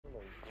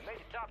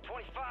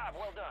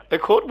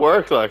It could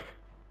work, like.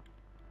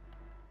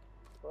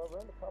 Well, we're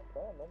in the top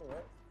 10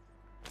 anyway.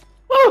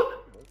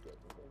 Oh! We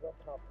got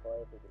top 5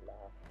 if it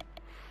lasts.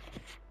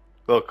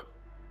 Look,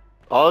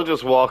 I'll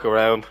just walk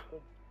around.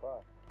 Good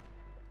spot.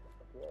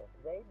 Yeah,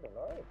 Raiden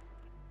alive.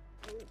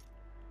 Jeez.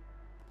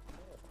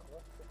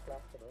 What's the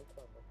flash and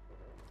icon next to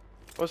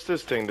it? What's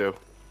this thing do?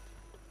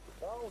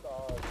 Hold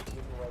on,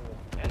 give away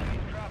your...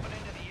 Enemies dropping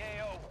into the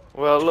AO.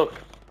 Well, look.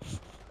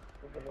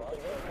 Give them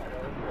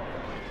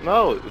a...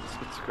 No,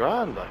 it's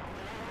grand, like.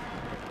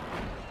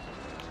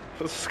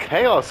 This is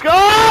chaos.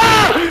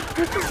 Ah!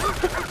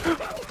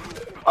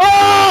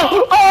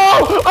 Oh!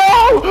 Oh!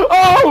 Oh!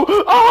 Oh!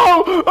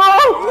 Oh!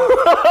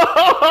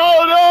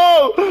 Oh!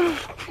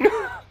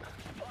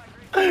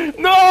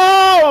 No!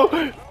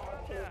 No!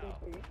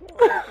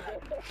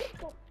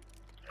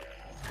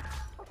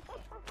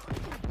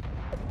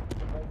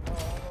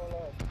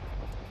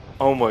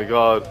 Oh my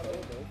god.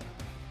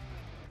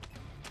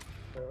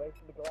 They're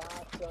racing the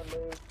glass, John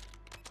Luke.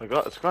 I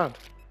got it's grand.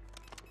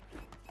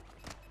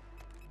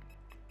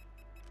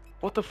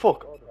 What the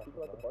fuck? Oh, they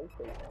got the bike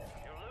station.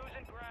 You're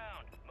losing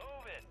ground.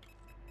 Move it.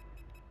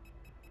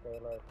 Stay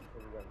alive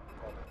until you get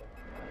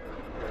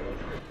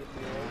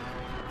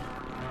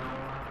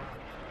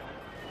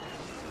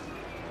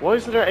Why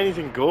isn't there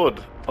anything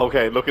good?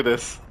 Okay, look at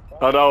this.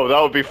 Oh no,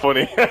 that would be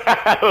funny. Oh!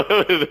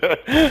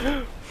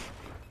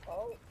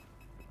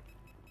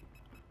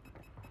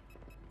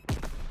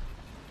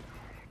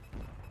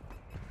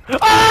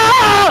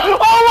 Ah!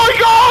 Oh my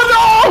god,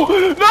 no!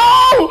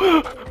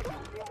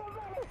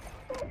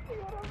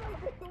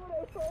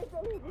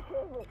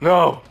 No!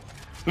 No!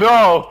 No!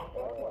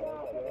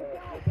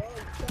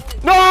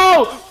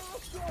 No!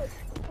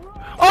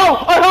 Oh,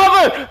 I have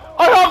it!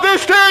 I have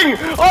this thing!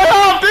 I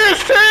have this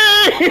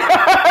thing!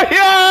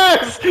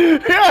 Yes!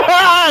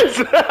 Yes!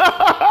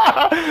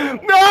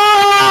 No!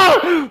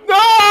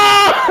 No!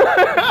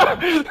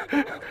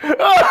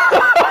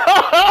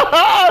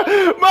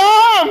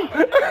 Mom!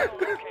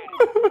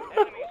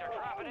 Enemies are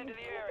dropping into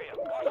the area.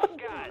 Watch the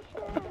skies.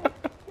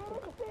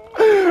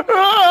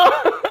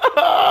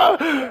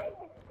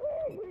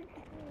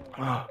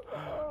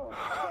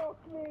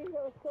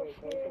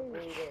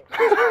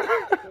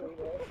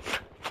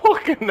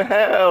 Fucking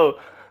hell!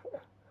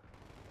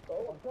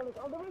 Oh, the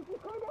roof is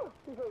coming down!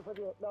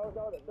 No,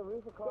 the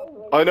roof is coming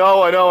down. I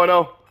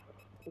know.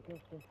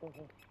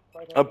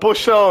 A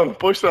push down.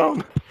 Got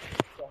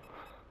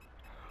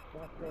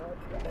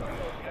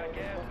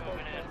gas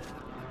moving in.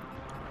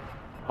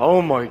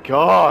 Oh my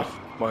god,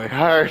 my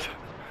heart.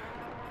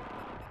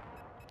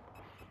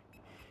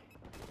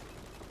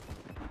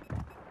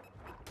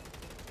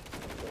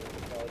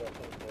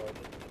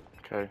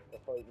 Okay.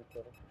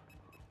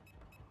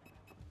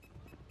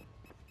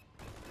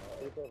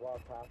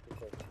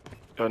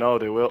 I know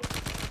they will.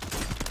 Enemy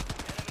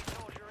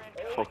soldier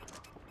incoming. Fuck.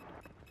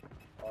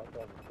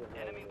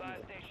 Enemy buy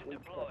station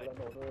deployed.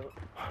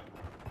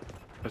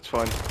 It's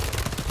fine.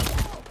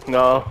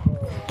 No.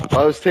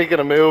 I was thinking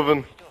of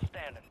moving. Still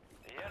standing.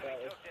 The enemy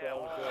took down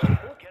one.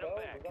 Get him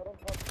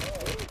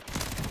back.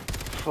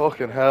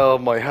 Fucking hell,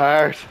 my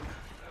heart.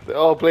 They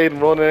all bleeding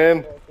running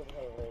in.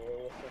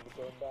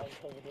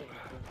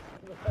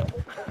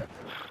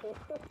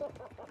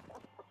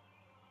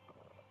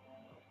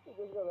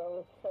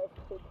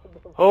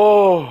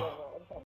 Oh.